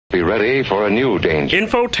Be ready for a new danger.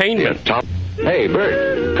 Infotainment. Hey,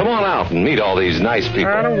 Bert, come on out and meet all these nice people.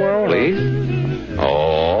 I don't want please. Oh,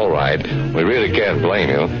 all right. We really can't blame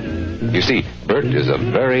you. You see, Bert is a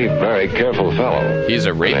very, very careful fellow. He's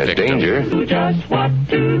a rape victim. Danger. Just what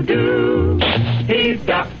to do. He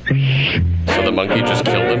ducked. So the monkey just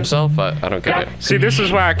killed himself? I don't get it. See, this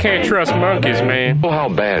is why I can't trust monkeys, man. Oh, how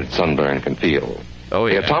bad sunburn can feel. Oh,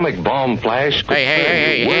 yeah. The atomic bomb flash could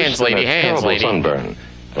Hey, worse hands, than lady, a hands, terrible lady. Sunburn,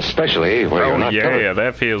 especially where you're not covered. Yeah,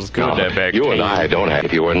 that feels good, Now, that back you pain. and I don't have.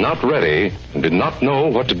 If you were not ready and did not know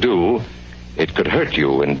what to do, it could hurt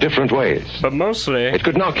you in different ways. But mostly, It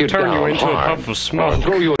could knock you turn down you into hard, a puff of smoke. or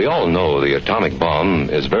throw you. We all know the atomic bomb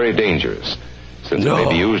is very dangerous. Since it may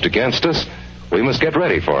be used against us, we must get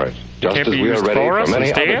ready for it. Just Can't as be we are used ready for for us many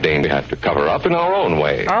instead? other dangers we have to cover up in our own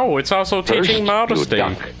way. Oh, it's also First, teaching modesty. you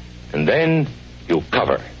duck, and then you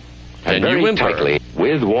cover. Then And you very whimper. tightly,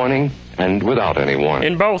 with warning and without any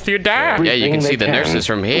warning. In both, you die. Yeah, you can Everything see they the nurses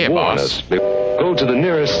from here, to warn boss. us. Go to the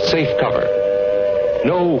nearest safe cover.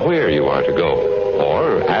 Know where you are to go.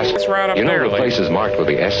 Or ask. It's right up you know there, the Lee. places marked with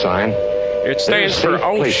the S sign? It stands There are for safe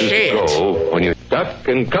oh places shit. to go when you duck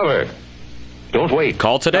and cover. Don't wait.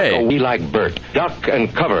 Call today. Go, we like Bert. Duck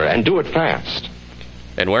and cover and do it fast.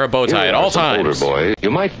 And wear a bow tie at Here are all some times. Older boys, you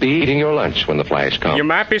might be eating your lunch when the flash comes. You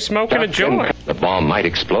might be smoking a Duck joint. and the bomb might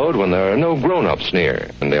explode when there are no grown-ups near,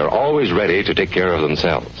 and they're always ready to take care of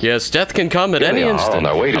themselves. Yes, death can come at Here any they are instant. on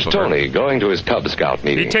their way to Up of her. Tony, going to his Cub Scout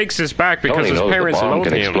meeting. He takes his back because Tony his knows parents the bomb loathe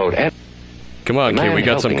can him. explode. Come on, The kid, man we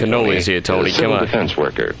got some helping cannolis here, Tony. is a Come civil on. defense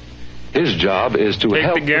worker. His job is to Take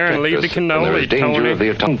help the gear and protect leave the us when there cannoli, is danger Tony. of the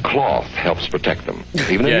atomic cloth helps protect them.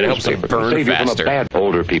 Even Yeah, a it helps them newspaper can burn save you faster. from a bad.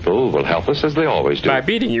 Older people will help us as they always do. By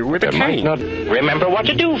beating you with a There might cane. not. Remember what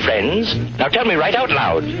to do, friends. Now tell me right out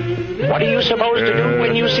loud. What are you supposed to do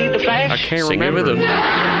when you see the flash? I can't Sing it remember. with him.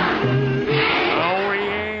 Oh,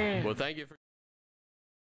 yeah. Well, thank you for...